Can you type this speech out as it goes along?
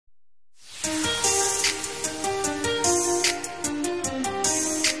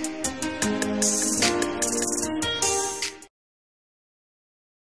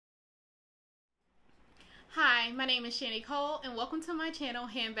name is Shanycole, and welcome to my channel,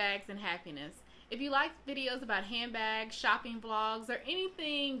 Handbags and Happiness. If you like videos about handbags, shopping vlogs, or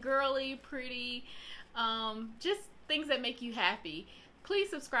anything girly, pretty, just things that make you happy, please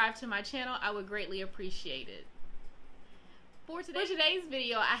subscribe to my channel. I would greatly appreciate it. For today's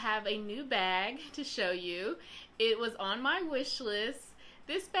video, I have a new bag to show you. It was on my wish list.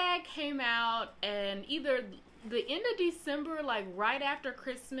 This bag came out in either the end of December, like right after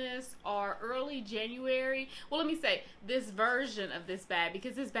Christmas, or early January. Well, let me say this version of this bag,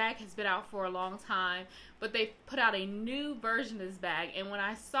 because this bag has been out for a long time, but they put out a new version of this bag, and when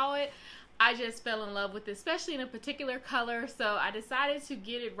I saw it, I just fell in love with it, especially in a particular color, so I decided to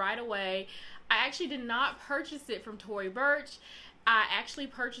get it right away. I actually did not purchase it from Tory Burch. I actually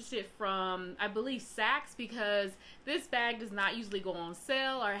purchased it from, I believe, Saks, because this bag does not usually go on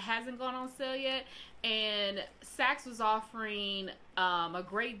sale, or it hasn't gone on sale yet, and Saks was offering a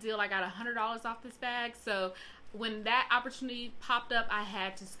great deal. I got $100 off this bag, so when that opportunity popped up, I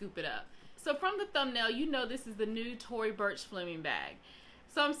had to scoop it up. So from the thumbnail, you know this is the new Tory Burch Fleming bag.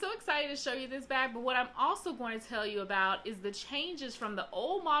 So I'm so excited to show you this bag, but what I'm also going to tell you about is the changes from the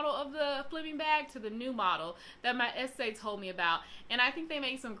old model of the Fleming bag to the new model that my essay told me about. And I think they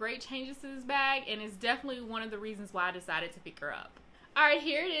made some great changes to this bag, and it's definitely one of the reasons why I decided to pick her up. Alright,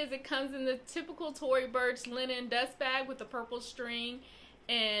 here it is. It comes in the typical Tory Burch linen dust bag with the purple string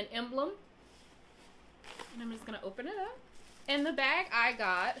and emblem. And I'm just going to open it up. And the bag I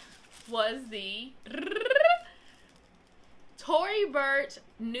got was the Tory Burch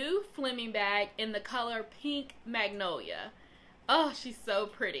new Fleming bag in the color Pink Magnolia. Oh, she's so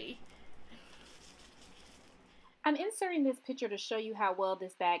pretty. I'm inserting this picture to show you how well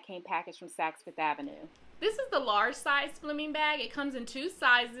this bag came packaged from Saks Fifth Avenue. This is the large size Fleming bag. It comes in two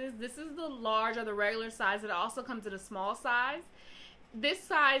sizes. This is the large or the regular size. It also comes in a small size. This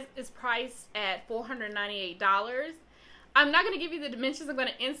size is priced at $498. I'm not going to give you the dimensions. I'm going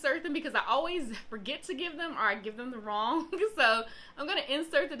to insert them because I always forget to give them, or I give them the wrong. So I'm going to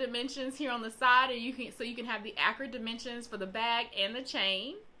insert the dimensions here on the side, and you can have the accurate dimensions for the bag and the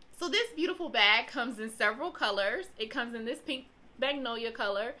chain. So this beautiful bag comes in several colors. It comes in this Pink Magnolia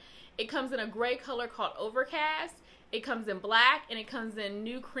color. It comes in a gray color called Overcast. It comes in black, and it comes in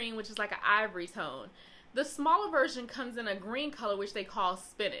New Cream, which is like an ivory tone. The smaller version comes in a green color, which they call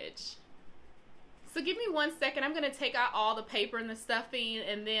Spinach. So give me 1 second. I'm going to take out all the paper and the stuffing,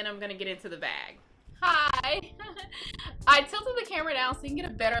 and then I'm going to get into the bag. Hi! I tilted the camera down so you can get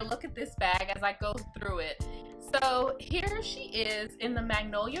a better look at this bag as I go through it. So here she is in the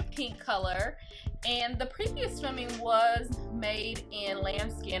Magnolia Pink color, and the previous Fleming was made in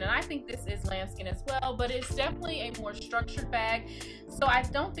lambskin, and I think this is lambskin as well, but it's definitely a more structured bag, so I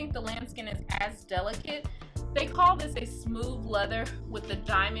don't think the lambskin is as delicate. They call this a smooth leather with the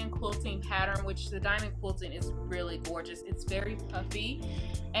diamond quilting pattern, which the diamond quilting is really gorgeous. It's very puffy,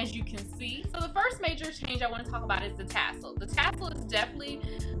 as you can see. So the first major change I want to talk about is the tassel. The tassel is definitely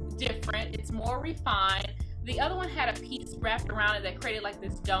different. It's more refined. The other one had a piece wrapped around it that created like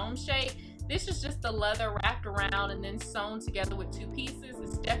this dome shape. This is just the leather wrapped around and then sewn together with two pieces.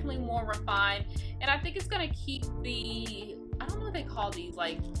 It's definitely more refined, and I think it's going to keep the, I don't know what they call these,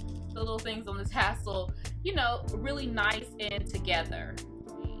 like the little things on the tassel, you know, really nice and together.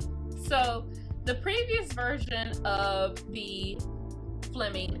 So the previous version of the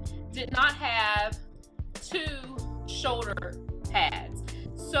Fleming did not have two shoulder pads.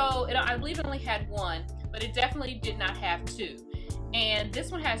 So I believe it only had one, but it definitely did not have two. And this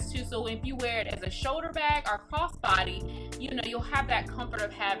one has two, so if you wear it as a shoulder bag or crossbody, you know, you'll have that comfort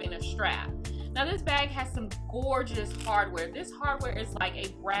of having a strap. Now this bag has some gorgeous hardware. This hardware is like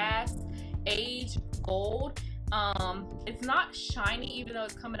a brass aged gold. It's not shiny even though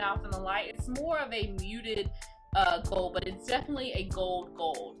it's coming out from the light. It's more of a muted gold, but it's definitely a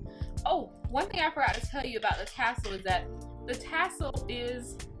gold. Oh, one thing I forgot to tell you about the tassel is that the tassel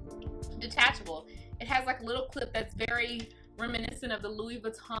is detachable. It has like a little clip that's very reminiscent of the Louis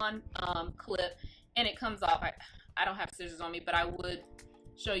Vuitton clip, and it comes off. I don't have scissors on me, but I would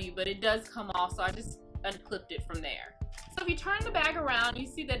show you, but it does come off, so I just unclipped it from there. So if you turn the bag around, you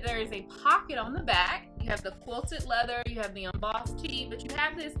see that there is a pocket on the back. You have the quilted leather, you have the embossed tee, but you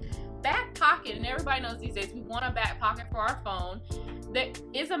have this back pocket, and everybody knows these days we want a back pocket for our phone. There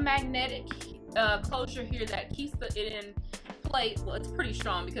is a magnetic closure here that keeps it in place. Well, it's pretty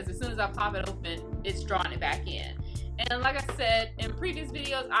strong because as soon as I pop it open, it's drawing it back in. And like I said in previous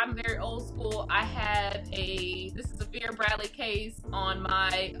videos, I'm very old school. I have this is a Vera Bradley case on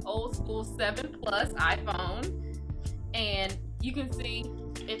my old school 7 Plus iPhone, and you can see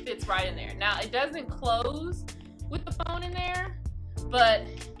it fits right in there. Now it doesn't close with the phone in there, but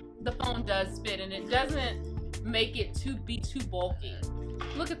the phone does fit, and it doesn't make it to be too bulky.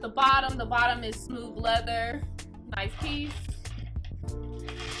 Look at the bottom. The bottom is smooth leather. Nice piece.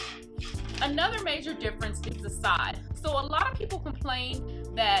 Another major difference is the side. So a lot of people complain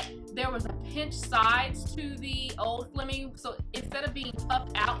that there was a pinched sides to the old Fleming. So instead of being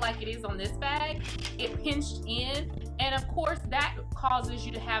puffed out like it is on this bag, it pinched in. And of course that causes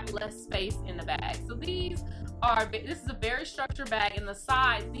you to have less space in the bag. So this is a very structured bag, and the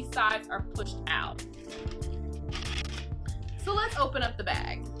sides, these sides are pushed out. So let's open up the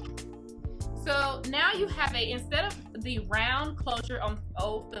bag. So now you have instead of the round closure on the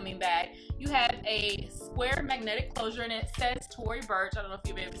old Fleming bag, you have a square magnetic closure, and it says Tory Burch. I don't know if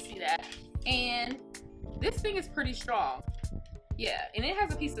you'll be able to see that. And this thing is pretty strong. Yeah, and it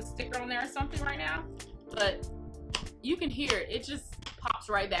has a piece of sticker on there or something right now, but you can hear it. It just pops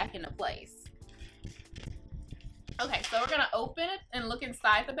right back into place. Okay, so we're gonna open it and look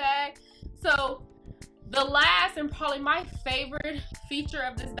inside the bag. So the last and probably my favorite feature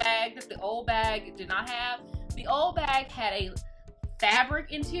of this bag that the old bag did not have, the old bag had a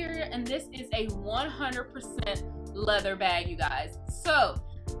fabric interior, and this is a 100% leather bag, you guys. So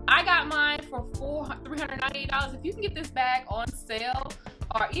I got mine for $398. If you can get this bag on sale,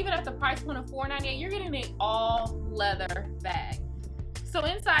 or even at the price point of $498, you're getting an all leather bag. So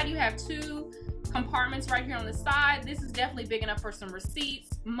inside you have two compartments right here on the side. This is definitely big enough for some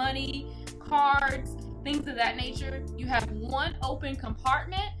receipts, money, cards, things of that nature. You have one open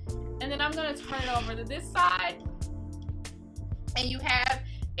compartment, and then I'm going to turn it over to this side, and you have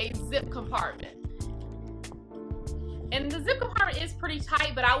a zip compartment. And the zip compartment is pretty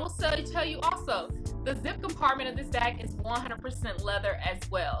tight, but I will tell you also, the zip compartment of this bag is 100% leather as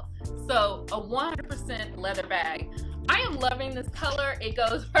well. So a 100% leather bag. I am loving this color. It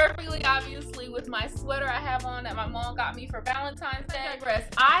goes perfectly, obviously, with my sweater I have on that my mom got me for Valentine's Day.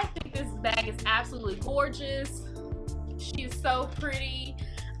 I think this bag is absolutely gorgeous. She is so pretty.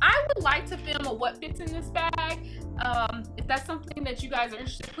 I would like to film a what fits in this bag. If that's something that you guys are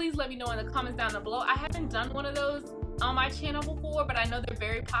interested in, please let me know in the comments down below. I haven't done one of those on my channel before, but I know they're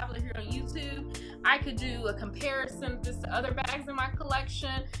very popular here on YouTube. I could do a comparison just to other bags in my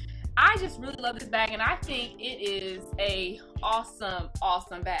collection. I just really love this bag, and I think it is a awesome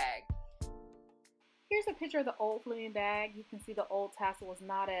bag. Here's a picture of the old Fleming bag. You can see the old tassel was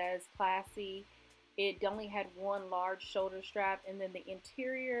not as classy. It only had one large shoulder strap, and then the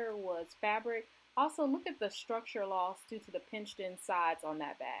interior was fabric. Also, look at the structure loss due to the pinched in sides on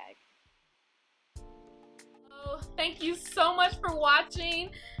that bag. So, thank you so much for watching.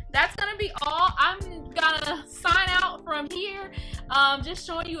 That's gonna be all. I'm gonna sign out from here, just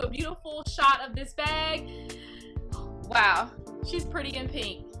showing you a beautiful shot of this bag. Wow, she's pretty in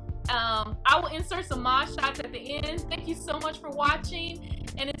pink. I will insert some mod shots at the end. Thank you so much for watching,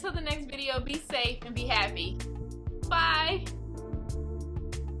 and until the next video, be safe and be happy. Bye.